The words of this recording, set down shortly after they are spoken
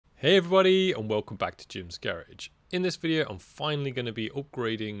Hey everybody, and welcome back to Jim's Garage. In this video I'm finally going to be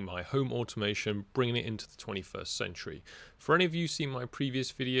upgrading my home automation, bringing it into the 21st century. For any of you seen my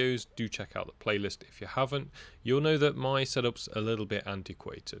previous videos, do check out the playlist. If you haven't, you'll know that my setup's a little bit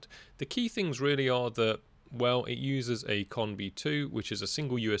antiquated. The key things really are that, well, it uses a CON-B2, which is a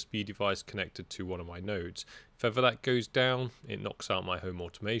single USB device connected to one of my nodes. If ever that goes down, it knocks out my home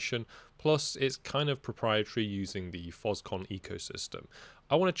automation. Plus, it's kind of proprietary using the Foscon ecosystem.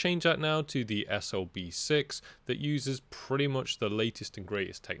 I want to change that now to the SLB6 that uses pretty much the latest and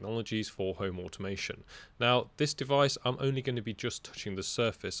greatest technologies for home automation. Now, this device, I'm only going to be just touching the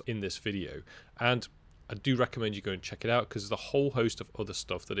surface in this video, and I do recommend you go and check it out because there's a whole host of other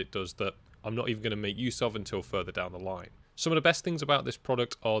stuff that it does that I'm not even going to make use of until further down the line. Some of the best things about this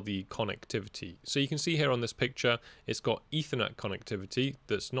product are the connectivity. So you can see here on this picture, it's got Ethernet connectivity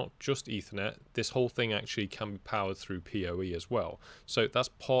that's not just Ethernet. This whole thing actually can be powered through PoE as well. So that's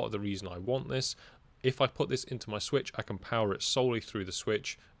part of the reason I want this. If I put this into my switch, I can power it solely through the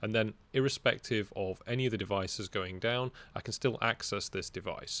switch, and then irrespective of any of the devices going down, I can still access this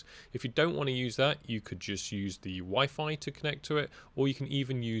device. If you don't want to use that, you could just use the Wi-Fi to connect to it, or you can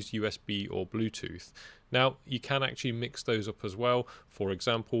even use USB or Bluetooth. Now, you can actually mix those up as well. For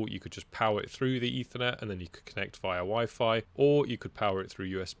example, you could just power it through the Ethernet and then you could connect via Wi-Fi, or you could power it through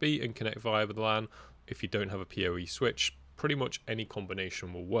USB and connect via the LAN. If you don't have a PoE switch, pretty much any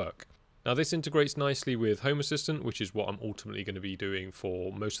combination will work. Now this integrates nicely with Home Assistant, which is what I'm ultimately going to be doing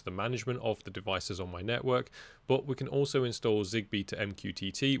for most of the management of the devices on my network, but we can also install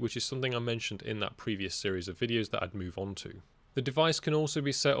Zigbee2MQTT, which is something I mentioned in that previous series of videos that I'd move on to. The device can also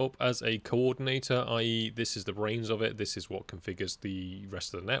be set up as a coordinator, i.e. this is the brains of it, this is what configures the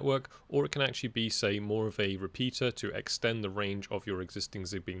rest of the network, or it can actually be, say, more of a repeater to extend the range of your existing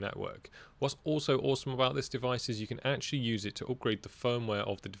Zigbee network. What's also awesome about this device is you can actually use it to upgrade the firmware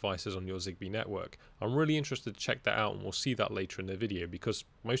of the devices on your Zigbee network. I'm really interested to check that out, and we'll see that later in the video because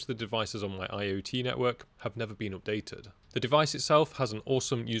most of the devices on my IoT network have never been updated. The device itself has an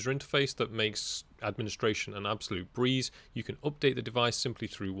awesome user interface that makes administration an absolute breeze. You can update the device simply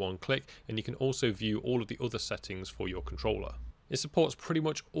through one click, and you can also view all of the other settings for your controller. It supports pretty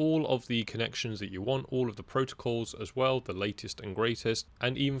much all of the connections that you want, all of the protocols as well, the latest and greatest,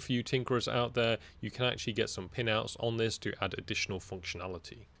 and even for you tinkerers out there, you can actually get some pinouts on this to add additional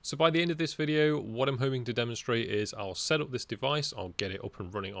functionality. So by the end of this video, what I'm hoping to demonstrate is I'll set up this device, I'll get it up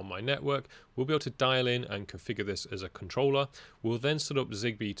and running on my network, we'll be able to dial in and configure this as a controller. We'll then set up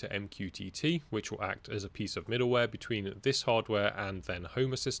Zigbee2MQTT, which will act as a piece of middleware between this hardware and then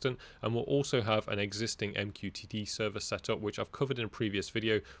Home Assistant, and we'll also have an existing MQTT server set up, which I've covered in a previous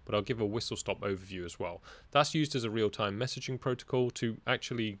video, but I'll give a whistle-stop overview as well. That's used as a real-time messaging protocol to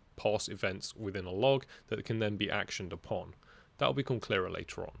actually parse events within a log that can then be actioned upon. That'll become clearer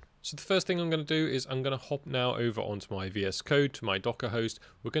later on. So the first thing I'm going to do is I'm going to hop now over onto my VS Code to my Docker host.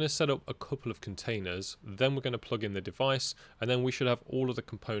 We're going to set up a couple of containers, then we're going to plug in the device, and then we should have all of the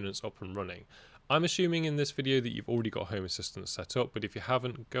components up and running. I'm assuming in this video that you've already got Home Assistant set up, but if you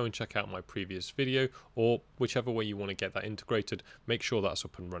haven't, go and check out my previous video, or whichever way you want to get that integrated, make sure that's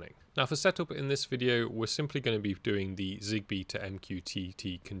up and running. Now for setup in this video, we're simply going to be doing the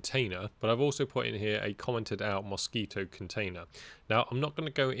Zigbee2MQTT container, but I've also put in here a commented out Mosquito container. Now I'm not going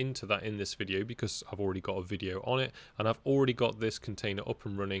to go into that in this video because I've already got a video on it, and I've already got this container up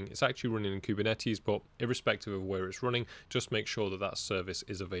and running. It's actually running in Kubernetes, but irrespective of where it's running, just make sure that that service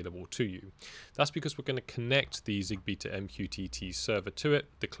is available to you. That's because we're going to connect the Zigbee2MQTT server to it,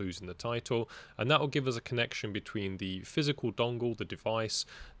 the clues in the title, and that will give us a connection between the physical dongle, the device,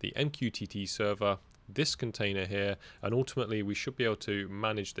 the MQTT server, this container here, and ultimately we should be able to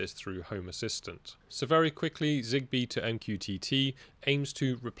manage this through Home Assistant. So very quickly, Zigbee2MQTT aims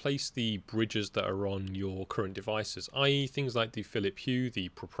to replace the bridges that are on your current devices, i.e. things like the Philip Hue, the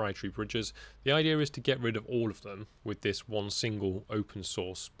proprietary bridges. The idea is to get rid of all of them with this one single open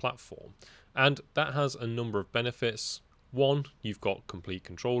source platform. And that has a number of benefits. One, you've got complete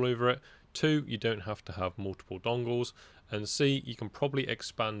control over it. Two, you don't have to have multiple dongles. And C, you can probably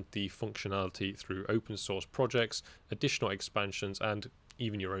expand the functionality through open source projects, additional expansions, and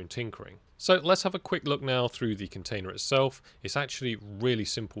even your own tinkering. So let's have a quick look now through the container itself. It's actually really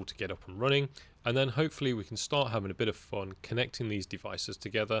simple to get up and running, and then hopefully we can start having a bit of fun connecting these devices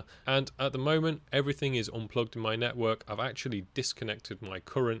together. And at the moment, everything is unplugged in my network. I've actually disconnected my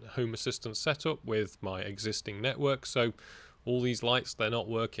current Home Assistant setup with my existing network, so all these lights, they're not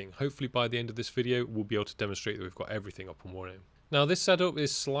working. Hopefully by the end of this video, we'll be able to demonstrate that we've got everything up and running. Now this setup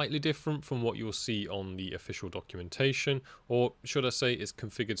is slightly different from what you'll see on the official documentation, or should I say it's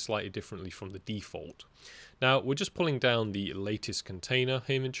configured slightly differently from the default. Now we're just pulling down the latest container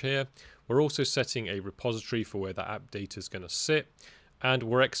image here. We're also setting a repository for where the app data is going to sit, and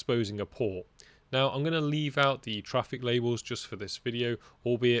we're exposing a port. Now I'm going to leave out the traffic labels just for this video,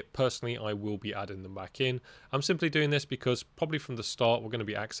 albeit personally I will be adding them back in. I'm simply doing this because probably from the start we're going to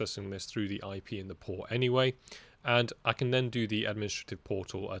be accessing this through the IP in the port anyway, and I can then do the administrative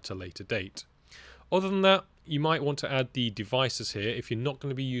portal at a later date. Other than that, you might want to add the devices here. If you're not going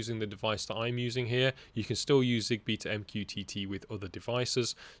to be using the device that I'm using here, you can still use Zigbee2MQTT with other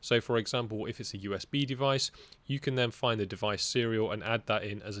devices. So for example, if it's a USB device, you can then find the device serial and add that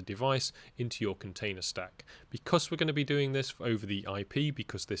in as a device into your container stack. Because we're going to be doing this over the IP,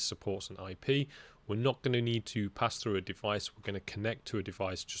 because this supports an IP, we're not going to need to pass through a device. We're going to connect to a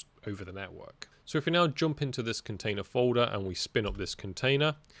device just over the network. So if we now jump into this container folder and we spin up this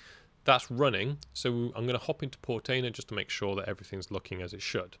container, that's running, so I'm going to hop into Portainer just to make sure that everything's looking as it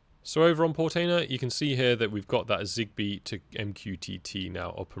should. So over on Portainer, you can see here that we've got that Zigbee2MQTT now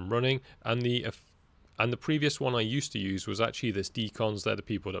up and running, and the previous one I used to use was actually this Decons. They're the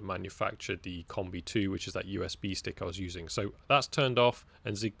people that manufactured the Combi 2, which is that USB stick I was using. So that's turned off,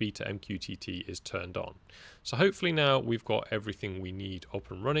 and Zigbee2MQTT is turned on. So hopefully now we've got everything we need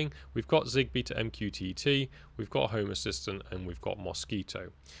up and running. We've got Zigbee2MQTT, we've got Home Assistant, and we've got Mosquito.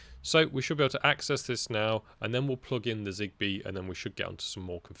 So we should be able to access this now, and then we'll plug in the Zigbee, and then we should get onto some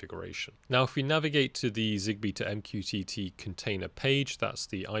more configuration. Now if we navigate to the Zigbee2MQTT container page, that's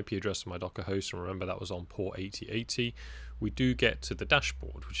the IP address of my Docker host, and remember that was on port 8080, we do get to the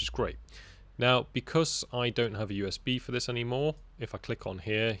dashboard, which is great. Now because I don't have a USB for this anymore, if I click on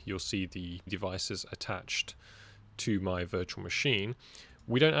here you'll see the devices attached to my virtual machine.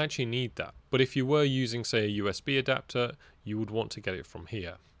 We don't actually need that, but if you were using say a USB adapter, you would want to get it from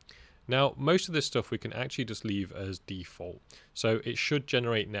here. Now, most of this stuff we can actually just leave as default. So it should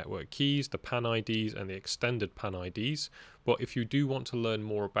generate network keys, the PAN IDs, and the extended PAN IDs. But if you do want to learn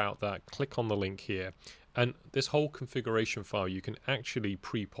more about that, click on the link here. And this whole configuration file you can actually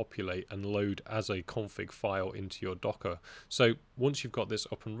pre-populate and load as a config file into your Docker. So once you've got this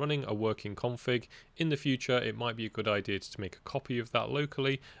up and running, a working config, in the future it might be a good idea to make a copy of that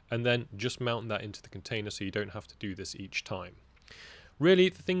locally and then just mount that into the container so you don't have to do this each time. Really,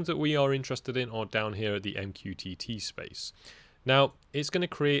 the things that we are interested in are down here at the MQTT space. Now, it's going to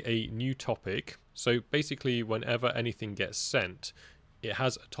create a new topic. So basically, whenever anything gets sent, it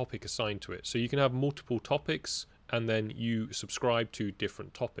has a topic assigned to it. So you can have multiple topics, and then you subscribe to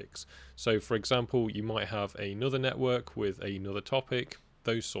different topics. So for example, you might have another network with another topic,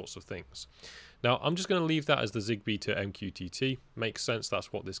 those sorts of things. Now, I'm just going to leave that as the Zigbee2MQTT. Makes sense,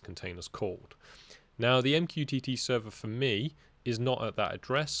 that's what this container's called. Now, the MQTT server for me is not at that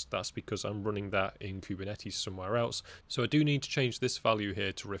address. That's because I'm running that in Kubernetes somewhere else. So I do need to change this value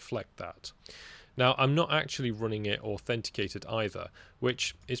here to reflect that. Now I'm not actually running it authenticated either,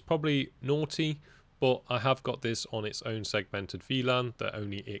 which is probably naughty, but I have got this on its own segmented VLAN that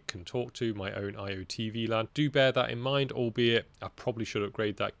only it can talk to, my own IoT VLAN. Do bear that in mind, albeit I probably should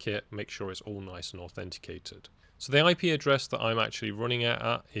upgrade that kit, make sure it's all nice and authenticated. So the IP address that I'm actually running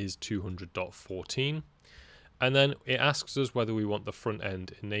at is 200.14. And then it asks us whether we want the front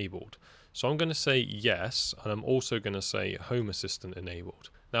end enabled. So I'm going to say yes, and I'm also going to say Home Assistant enabled.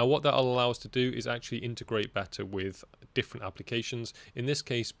 Now what that will allow us to do is actually integrate better with different applications. In this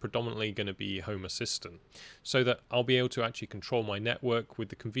case, predominantly going to be Home Assistant, so that I'll be able to actually control my network with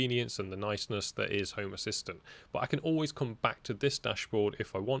the convenience and the niceness that is Home Assistant. But I can always come back to this dashboard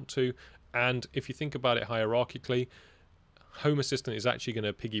if I want to, and if you think about it hierarchically, Home Assistant is actually going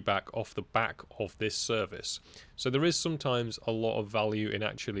to piggyback off the back of this service. So there is sometimes a lot of value in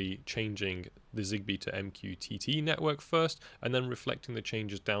actually changing the Zigbee2MQTT network first and then reflecting the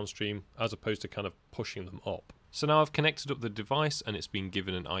changes downstream as opposed to kind of pushing them up. So now I've connected up the device and it's been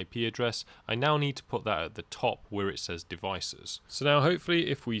given an IP address. I now need to put that at the top where it says devices. So now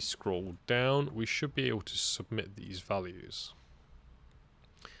hopefully if we scroll down, we should be able to submit these values.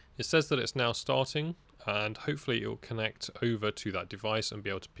 It says that it's now starting, and hopefully it will connect over to that device and be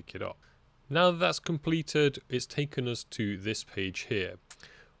able to pick it up. Now that that's completed, it's taken us to this page here,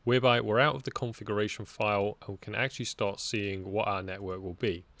 whereby we're out of the configuration file and we can actually start seeing what our network will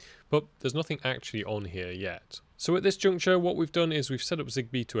be. But there's nothing actually on here yet. So at this juncture, what we've done is we've set up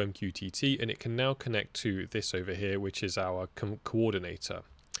Zigbee2MQTT, and it can now connect to this over here, which is our coordinator.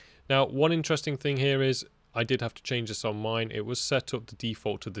 Now, one interesting thing here is I did have to change this on mine. It was set up the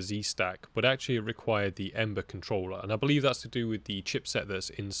default to the Z stack, but actually it required the Ember controller, and I believe that's to do with the chipset that's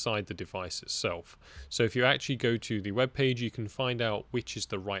inside the device itself. So if you actually go to the web page, you can find out which is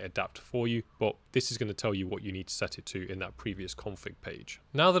the right adapter for you, but this is going to tell you what you need to set it to in that previous config page.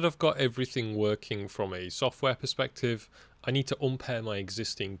 Now that I've got everything working from a software perspective, I need to unpair my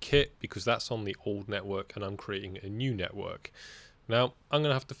existing kit because that's on the old network and I'm creating a new network. Now, I'm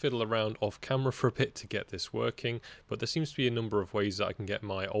going to have to fiddle around off camera for a bit to get this working, but there seems to be a number of ways that I can get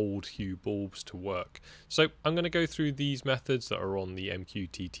my old hue bulbs to work. So I'm going to go through these methods that are on the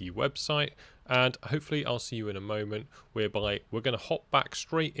MQTT website, and hopefully I'll see you in a moment, whereby we're going to hop back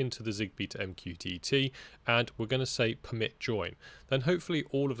straight into the Zigbee2MQTT, and we're going to say permit join. Then hopefully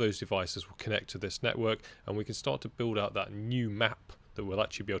all of those devices will connect to this network, and we can start to build out that new map that we'll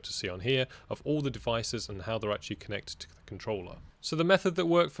actually be able to see on here of all the devices and how they're actually connected to the controller. So the method that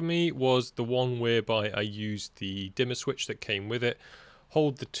worked for me was the one whereby I used the dimmer switch that came with it,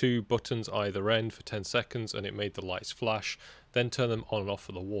 hold the two buttons either end for 10 seconds and it made the lights flash, then turn them on and off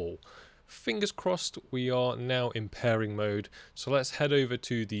for the wall. Fingers crossed we are now in pairing mode, so let's head over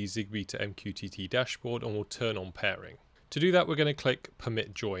to the Zigbee2MQTT dashboard and we'll turn on pairing. To do that, we're going to click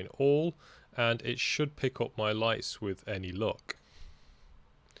permit join all, and it should pick up my lights with any luck.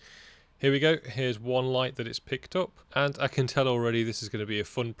 Here we go, here's one light that it's picked up, and I can tell already this is going to be a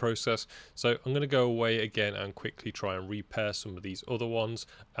fun process, so I'm going to go away again and quickly try and repair some of these other ones,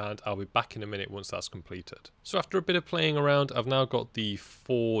 and I'll be back in a minute once that's completed. So after a bit of playing around, I've now got the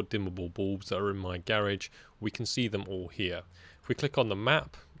 4 dimmable bulbs that are in my garage. We can see them all here. If we click on the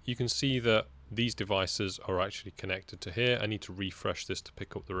map, you can see that these devices are actually connected to here. I need to refresh this to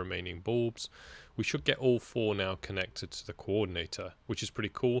pick up the remaining bulbs. We should get all 4 now connected to the coordinator, which is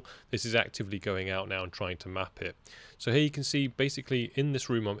pretty cool. This is actively going out now and trying to map it. So here you can see basically in this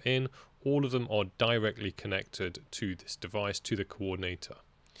room I'm in, all of them are directly connected to this device, to the coordinator.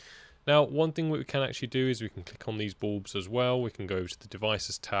 Now, one thing we can actually do is we can click on these bulbs as well. We can go to the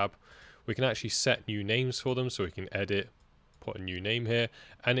devices tab. We can actually set new names for them, so we can edit, put a new name here,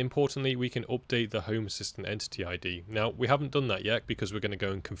 and importantly we can update the Home Assistant entity ID. Now, we haven't done that yet because we're going to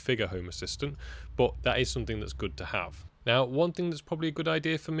go and configure Home Assistant, but that is something that's good to have. Now, one thing that's probably a good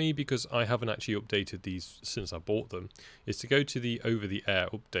idea for me, because I haven't actually updated these since I bought them, is to go to the over-the-air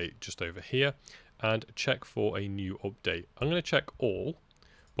update just over here and check for a new update. I'm going to check all,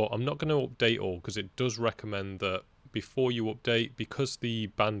 but I'm not going to update all because it does recommend that before you update, because the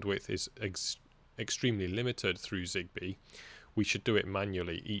bandwidth is extremely limited through Zigbee, we should do it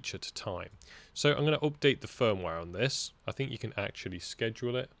manually each at a time. So I'm going to update the firmware on this. I think you can actually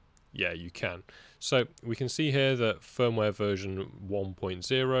schedule it. Yeah, you can. So we can see here that firmware version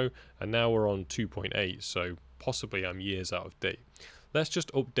 1.0, and now we're on 2.8, so possibly I'm years out of date. Let's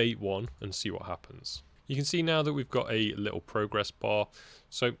just update one and see what happens. You can see now that we've got a little progress bar.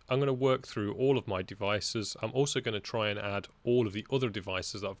 So I'm going to work through all of my devices. I'm also going to try and add all of the other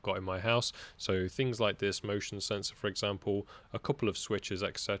devices that I've got in my house. So things like this motion sensor, for example, a couple of switches,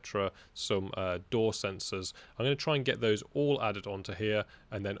 etc., some door sensors. I'm going to try and get those all added onto here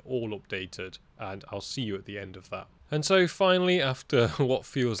and then all updated, and I'll see you at the end of that. And so finally, after what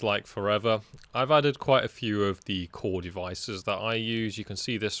feels like forever, I've added quite a few of the core devices that I use. You can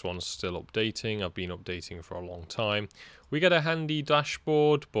see this one's still updating. I've been updating for a long time. We get a handy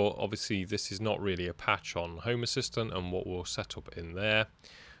dashboard, but obviously this is not really a patch on Home Assistant and what we'll set up in there.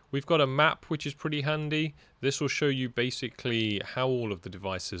 We've got a map which is pretty handy. This will show you basically how all of the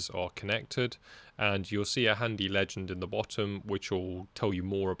devices are connected, and you'll see a handy legend in the bottom which will tell you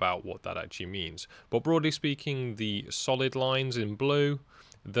more about what that actually means. But broadly speaking, the solid lines in blue,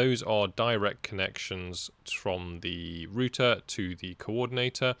 those are direct connections from the router to the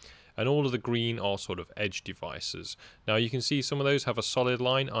coordinator, and all of the green are sort of edge devices. Now you can see some of those have a solid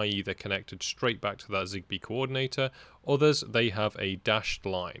line, i.e. they're connected straight back to that Zigbee coordinator. Others, they have a dashed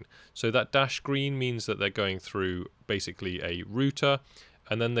line. So that dashed green means that they're going through basically a router,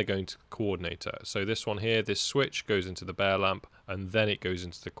 and then they're going to the coordinator. So this one here, this switch goes into the bare lamp, and then it goes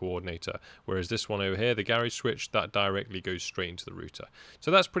into the coordinator. Whereas this one over here, the garage switch, that directly goes straight into the router.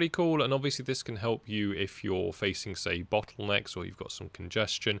 So that's pretty cool, and obviously this can help you if you're facing, say, bottlenecks or you've got some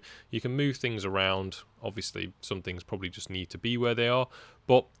congestion. You can move things around. Obviously, some things probably just need to be where they are,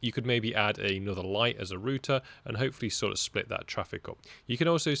 but you could maybe add another light as a router and hopefully sort of split that traffic up. You can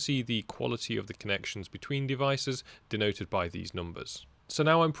also see the quality of the connections between devices denoted by these numbers. So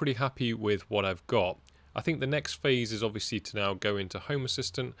now I'm pretty happy with what I've got. I think the next phase is obviously to now go into Home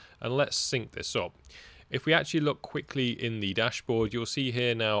Assistant and let's sync this up. If we actually look quickly in the dashboard, you'll see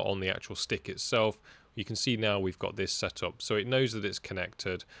here now on the actual stick itself, you can see now we've got this set up, so it knows that it's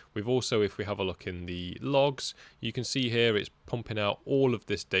connected. We've also, if we have a look in the logs, you can see here it's pumping out all of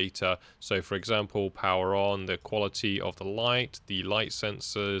this data. So for example, power on, the quality of the light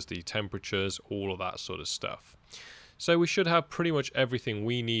sensors, the temperatures, all of that sort of stuff. So we should have pretty much everything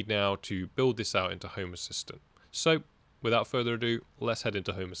we need now to build this out into Home Assistant. So without further ado, let's head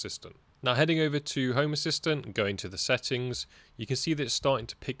into Home Assistant. Now heading over to Home Assistant and going to the settings, you can see that it's starting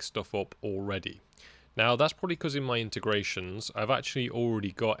to pick stuff up already. Now that's probably because in my integrations I've actually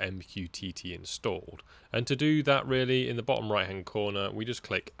already got MQTT installed, and to do that, really, in the bottom right hand corner we just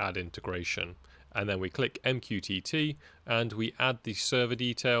click Add Integration, and then we click MQTT and we add the server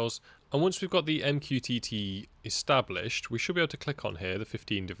details. And once we've got the MQTT established, we should be able to click on here, the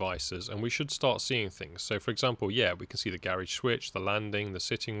 15 devices, and we should start seeing things. So for example, yeah, we can see the garage switch, the landing, the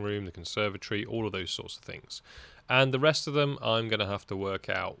sitting room, the conservatory, all of those sorts of things. And the rest of them, I'm going to have to work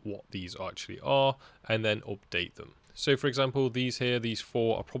out what these actually are and then update them. So for example, these here, these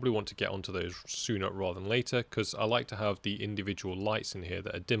 4, I probably want to get onto those sooner rather than later, because I like to have the individual lights in here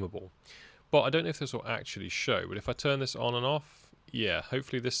that are dimmable. But I don't know if this will actually show, but if I turn this on and off, yeah,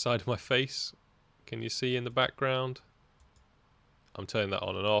 hopefully this side of my face, can you see in the background? I'm turning that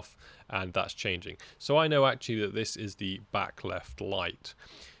on and off, and that's changing. So I know actually that this is the back left light.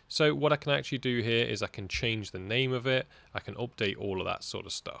 So what I can actually do here is I can change the name of it, I can update all of that sort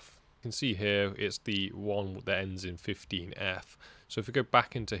of stuff. You can see here it's the one that ends in 15F. So if we go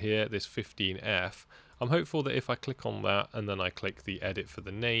back into here, this 15F, I'm hopeful that if I click on that and then I click the edit for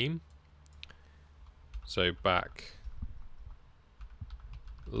the name, so back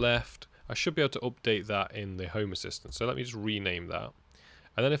left, I should be able to update that in the Home Assistant. So let me just rename that.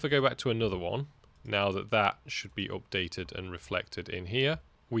 And then if I go back to another one, now that should be updated and reflected in here.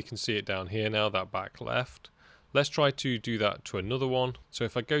 We can see it down here now, that back left. Let's try to do that to another one. So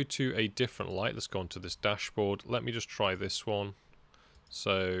if I go to a different light, let's go onto this dashboard. Let me just try this one.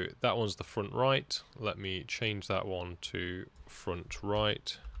 So that one's the front right. Let me change that one to front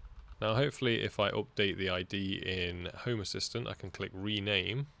right. Now hopefully if I update the ID in Home Assistant, I can click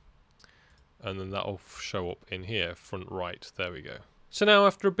rename, and then that'll show up in here, front right. There we go. So now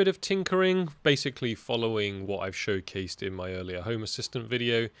after a bit of tinkering, basically following what I've showcased in my earlier Home Assistant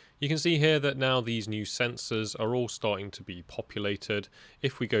video, you can see here that now these new sensors are all starting to be populated.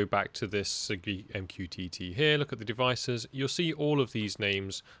 If we go back to this Zigbee2MQTT here, look at the devices, you'll see all of these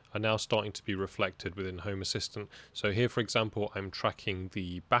names are now starting to be reflected within Home Assistant. So here, for example, I'm tracking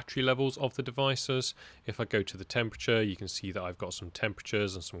the battery levels of the devices. If I go to the temperature, you can see that I've got some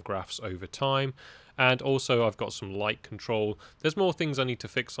temperatures and some graphs over time. And also I've got some light control. There's more things I need to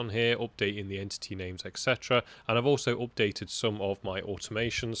fix on here, updating the entity names, etc. And I've also updated some of my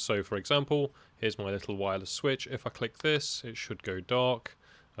automations. So for example, here's my little wireless switch. If I click this, it should go dark.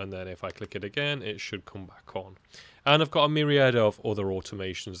 And then if I click it again, it should come back on. And I've got a myriad of other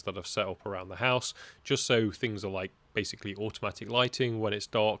automations that I've set up around the house, just so things are like basically automatic lighting when it's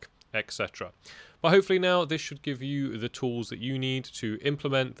dark, etc. But hopefully now this should give you the tools that you need to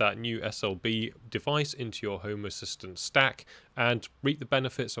implement that new SLB device into your Home Assistant stack and reap the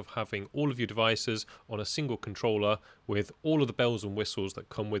benefits of having all of your devices on a single controller with all of the bells and whistles that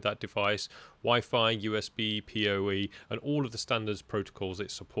come with that device, Wi-Fi, USB, PoE, and all of the standards protocols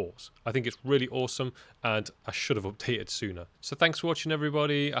it supports. I think it's really awesome, and I should have updated sooner. So thanks for watching,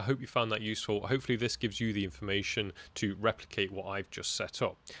 everybody. I hope you found that useful. Hopefully this gives you the information to replicate what I've just set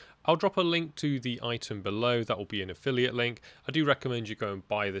up. I'll drop a link to the item below. That will be an affiliate link. I do recommend you go and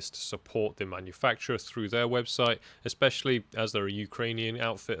buy this to support the manufacturer through their website, especially as they're a Ukrainian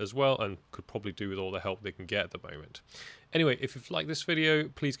outfit as well and could probably do with all the help they can get at the moment. Anyway, if you've liked this video,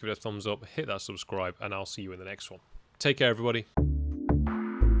 please give it a thumbs up, hit that subscribe, and I'll see you in the next one. Take care, everybody.